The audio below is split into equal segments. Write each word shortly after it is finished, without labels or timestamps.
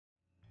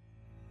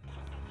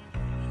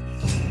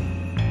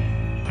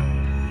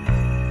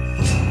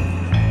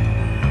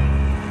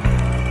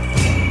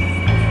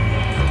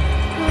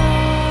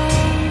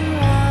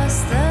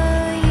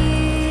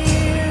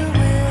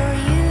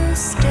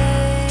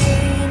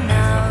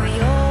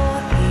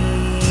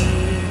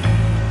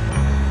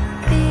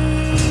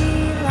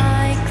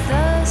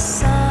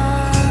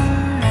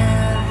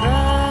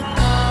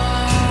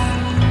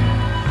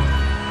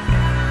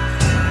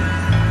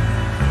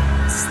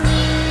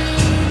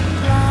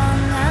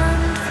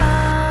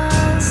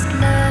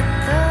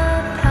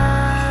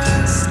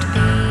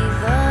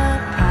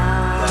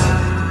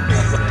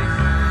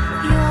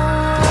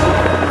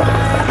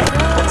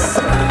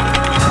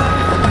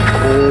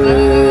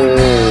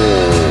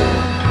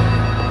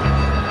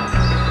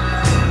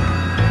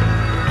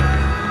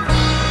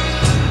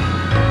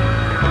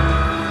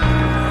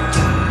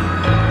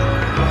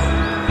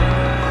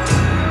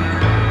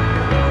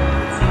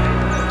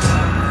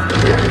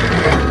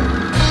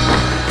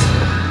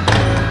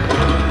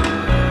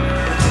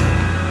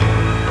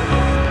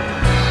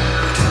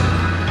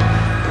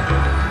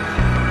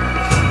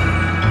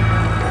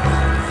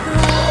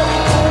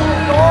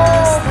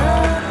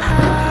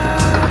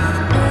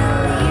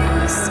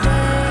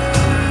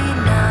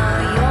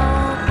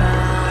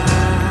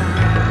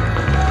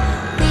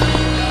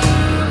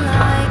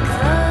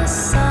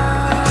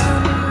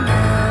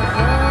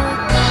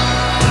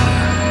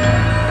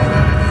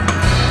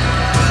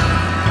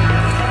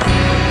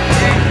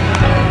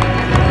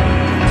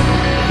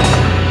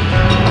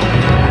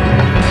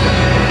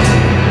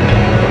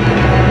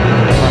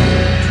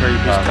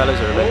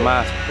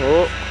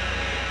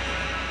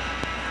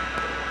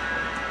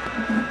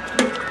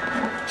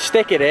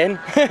stick it in.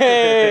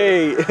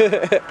 Hey!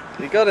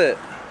 You got it.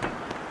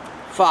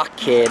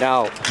 Fucking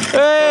hell.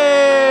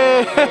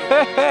 Hey!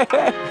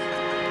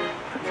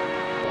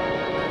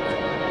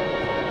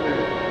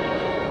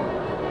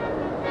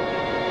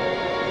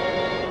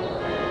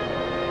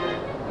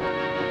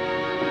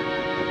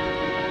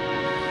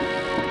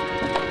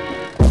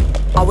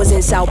 I was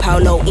in Sao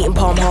Paulo eating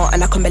palm heart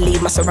and I couldn't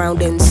believe my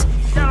surroundings.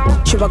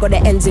 Sure, I got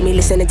the ends of me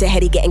listening to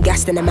Hetty getting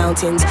gassed in the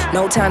mountains.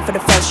 No time for the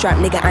first strap,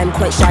 nigga, I'm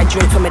quite shy.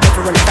 Drink from a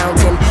different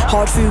fountain.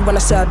 Hard food when I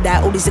serve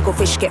that. All these little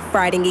fish get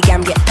fried and your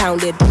yam get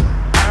pounded.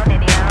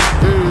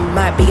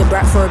 Might be a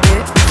brat for a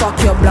bit. Fuck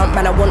your blunt,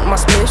 man, I want my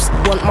spliffs.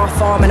 Want my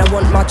farm and I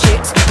want my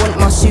chicks. Want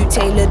my suit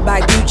tailored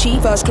by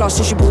Gucci. First class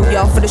sushi ball,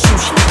 y'all for the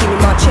sushi. Give me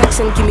my checks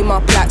and give me my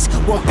plaques.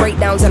 Want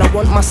breakdowns and I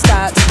want my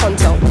stats.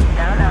 Conto.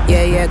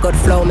 Yeah, good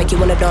flow. Make you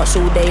wanna dance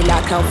all day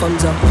like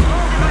Alfonso.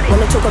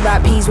 Wanna talk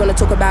about peas, wanna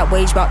talk about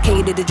wage, but can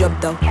you do the job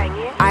though?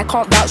 I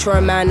can't vouch for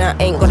a man that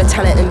ain't got a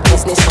talent and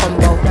business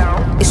combo.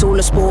 It's all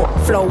a sport,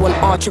 flow and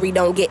archery,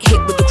 don't get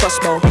hit with the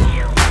crossbow.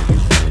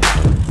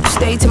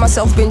 Stay to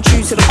myself, been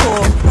true to the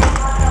core.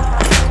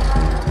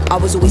 I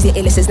was always the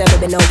illest, there's never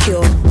been no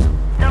cure.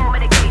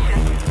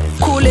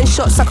 Calling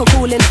shots like I'm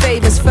calling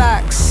favors,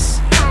 facts.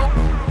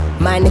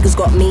 My niggas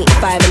got me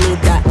if I ever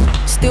need that.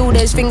 Still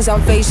there's things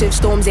I'm faced with,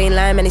 storms ain't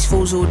lying and it's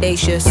fools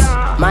audacious.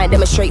 Might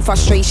demonstrate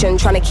frustration,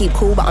 trying to keep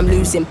cool but I'm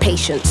losing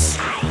patience.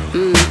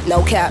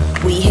 No cap,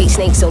 we hate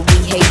snakes and we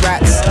hate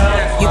rats.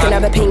 You can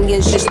have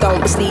opinions, just don't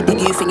mislead the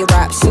youth in your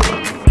raps.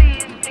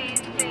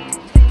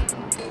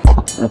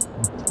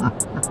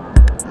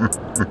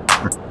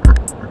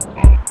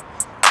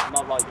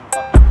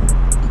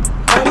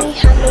 Mommy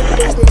handled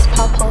business,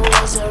 Papa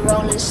was a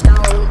rolling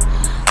stone.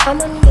 I'm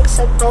a mix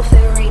of both,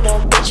 there ain't no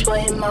bitch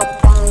boy in my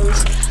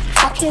bones.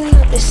 Fucking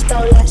up the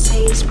stone, let's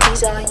say it's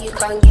pizza. You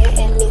can't get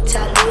in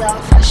Italy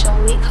or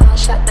Fashion Week, can't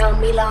shut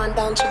down Milan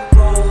down to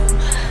Rome.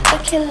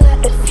 Looking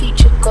like the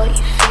future got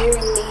you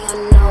fearing the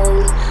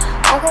unknown.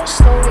 I got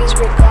stories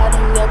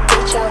regarding your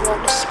bitch I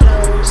won't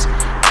disclose.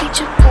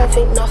 Picture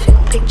perfect, nothing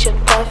picture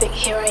perfect,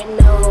 here I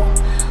know.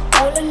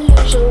 All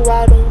illusion,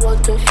 while the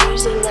world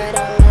confusing, I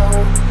don't know.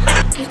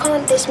 You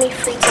can't diss me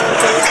 3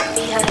 times and left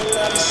behind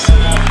another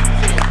snow.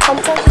 I'm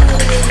probably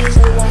the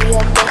reason why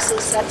your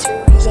bosses had to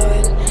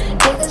resign.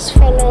 Niggas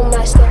follow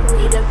my step,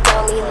 read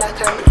about me like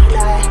I'm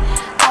Eli.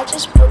 I'll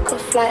just book a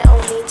flight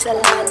only to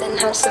land and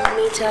have some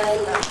me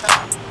time.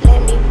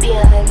 Let me be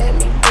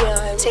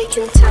on,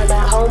 taking time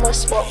out, hold my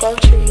spot, go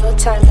through your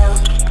time now.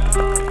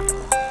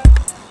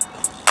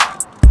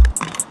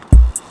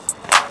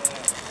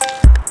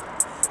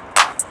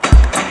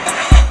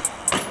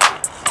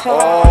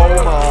 Oh my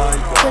God.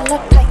 Pull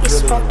up like you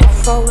spot the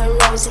throwing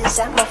roses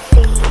at my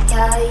feet.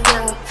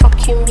 Yeah,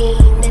 fuck you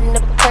mean in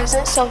the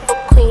presence of a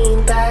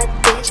queen. Bad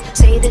bitch,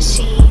 say that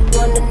she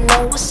wanna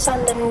know what's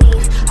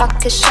underneath. I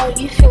could show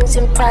you things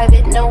in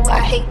private, no, I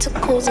hate to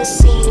cause a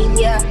scene.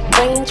 Yeah,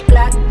 range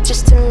black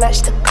just to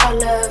match the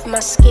color of my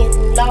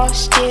skin.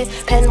 Last year,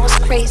 pen was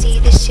crazy,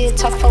 this year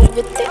tougher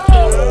with the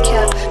ink.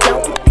 Yeah, now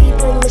the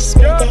people miss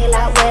me, they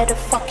like where the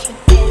fuck you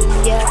been.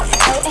 Yeah,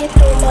 counted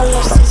all my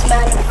losses,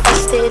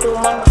 manifested all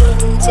my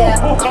wins.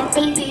 Yeah, can't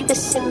believe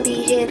it's in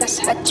me here, that's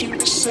had you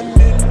listening.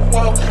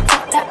 Whoa,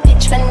 fuck that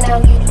bitch for now,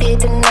 you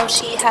didn't know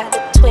she had a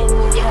twin.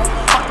 Yeah,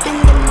 I've been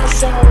in my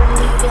zone,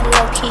 leaving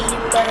low key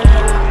in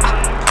Berlin.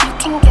 You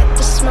can get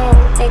the smoke,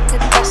 nigga,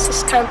 that's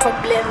this kind of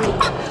problem.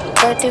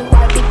 Where do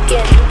I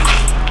begin?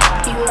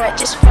 You might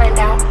just find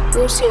out,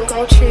 we'll soon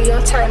go through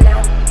your time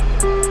now.